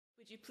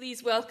Would you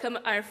please welcome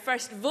our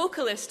first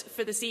vocalist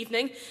for this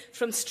evening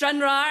from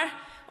Stranraer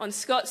on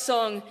Scots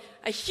Song.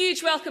 A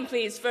huge welcome,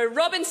 please, for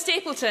Robin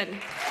Stapleton.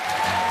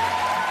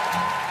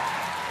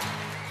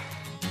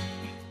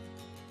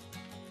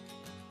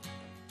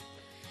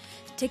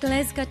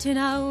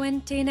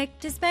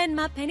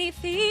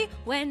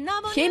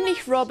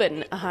 Chéimnich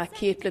Robin a ha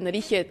céiplan a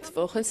richid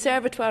fo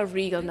Conservatoire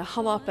Regal na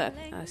Hamapa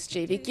as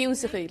J.V.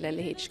 Giúsacha le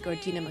lehéid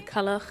Gordina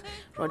McCulloch,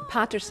 Rod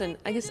Patterson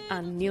agus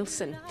Ann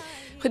Nielsen.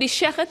 Chudí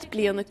sechat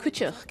blian na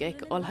cúteach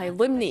geag olhai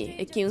lumni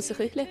a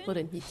Giúsacha le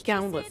an hich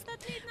gawnwaf.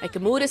 Ag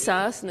gymóra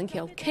sás an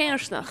ceol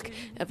céirsnach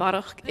a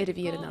bharach a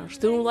bhír an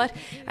arstúlar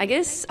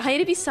agus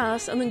hair bhí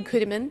sás an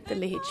cúrimin de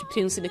lehéid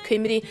Priúnsa na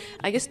Cymru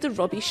agus de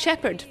Robbie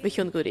Shepherd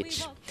bhicion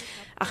gúrich.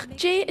 Ach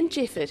Jay and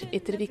Jeffer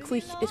idir bhí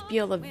clúich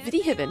bial a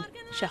bhríhibin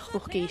seach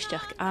loch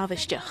géisteach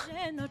ábhaisteach.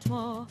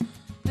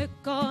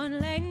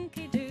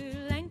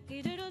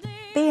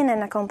 Being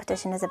in a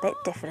competition is a bit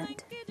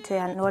different to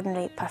an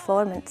ordinary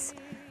performance,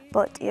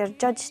 but you're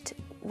judged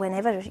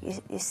whenever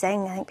you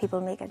sing. I think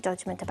people make a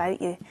judgment about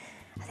you.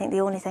 I think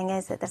the only thing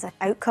is that there's an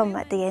outcome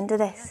at the end of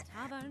this.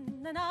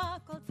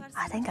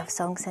 I think I've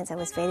sung since I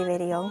was very,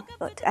 very young,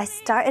 but I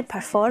started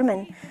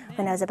performing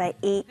when I was about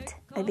 8.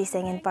 I'd be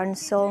singing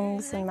Burns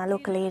songs in my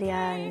local area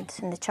and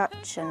in the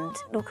church and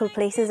local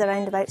places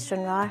around about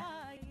Stranraer.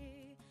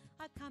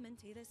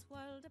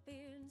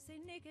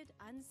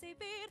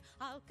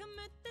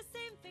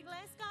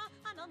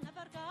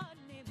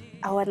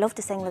 Oh, I'd love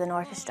to sing with an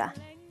orchestra.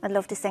 I'd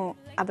love to sing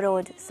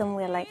abroad,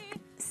 somewhere like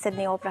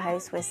Sydney Opera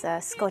House with a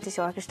Scottish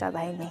orchestra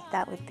behind me.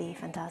 That would be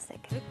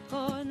fantastic.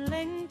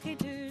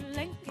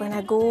 When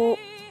I go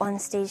on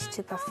stage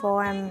to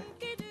perform,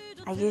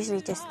 I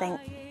usually just think,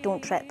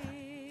 don't trip.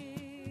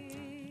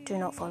 Do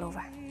not fall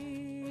over.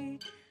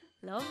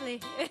 Lovely.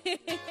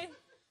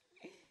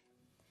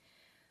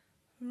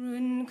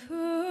 Run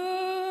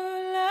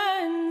cool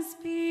and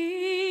speak,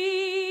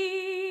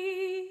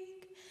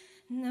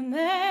 the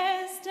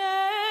mist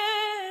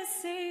is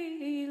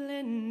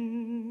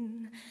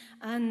sailing,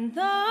 and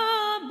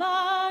the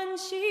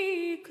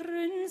banshee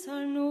croons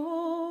her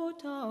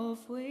note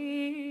of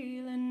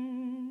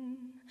wailing.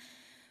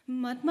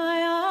 But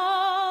my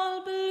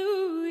all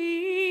blueing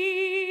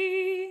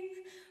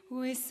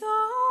we sorrow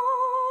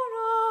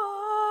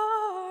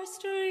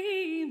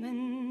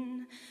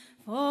streaming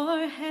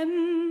for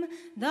him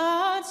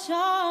that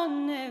shall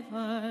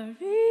never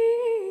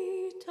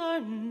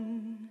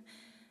return,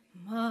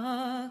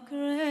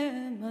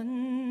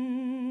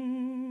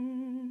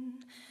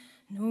 MacCrimmon's.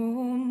 No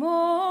more,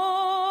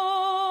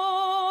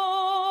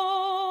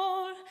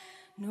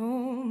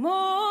 no more,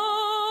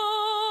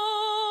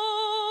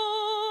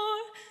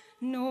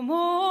 no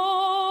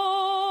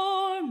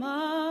more,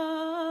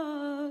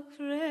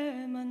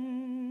 MacCrimmon.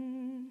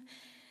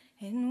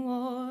 In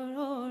war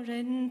or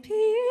in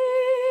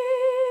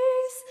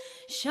peace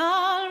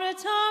shall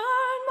return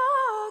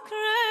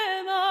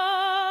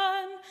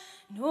MacCrimmon.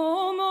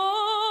 No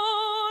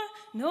more,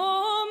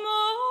 no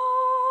more,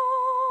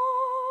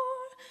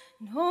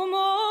 no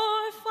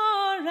more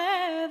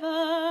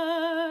forever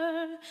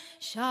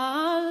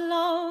shall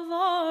love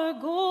or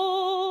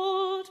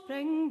gold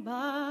bring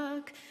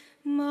back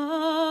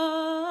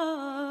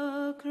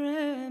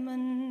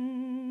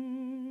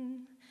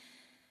MacCrimmon.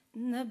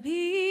 The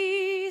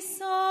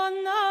beasts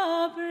on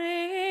the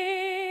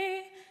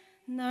brae,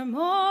 they're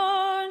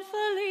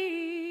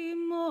mournfully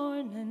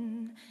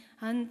mourning,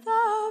 and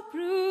the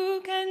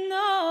brook in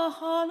the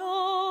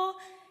hollow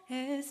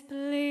is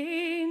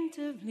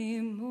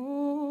plaintively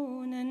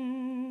moaning.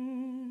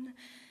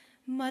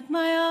 But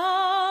my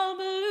all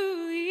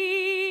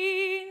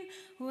blueing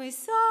with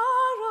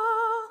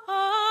sorrow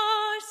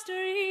are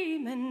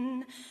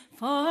streaming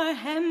for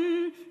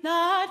him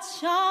that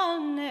shall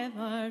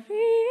never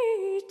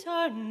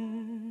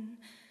return,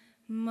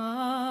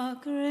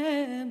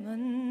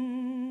 MacCrimmon.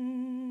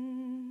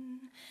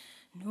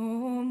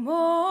 No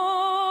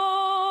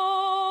more,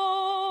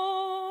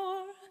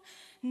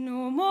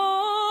 no more,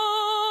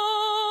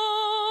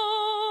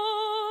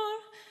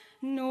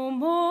 no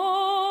more,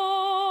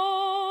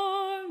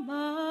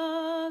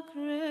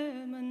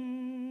 MacCrimmon.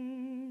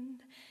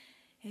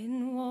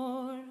 In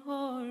war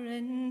or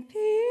in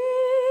peace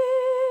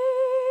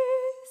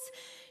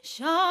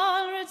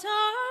shall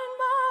return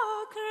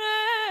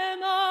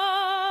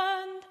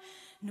MacCrimmon.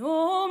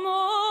 No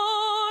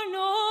more,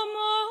 no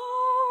more,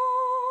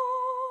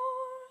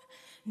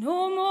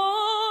 no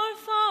more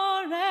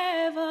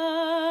forever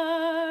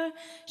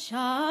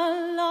shall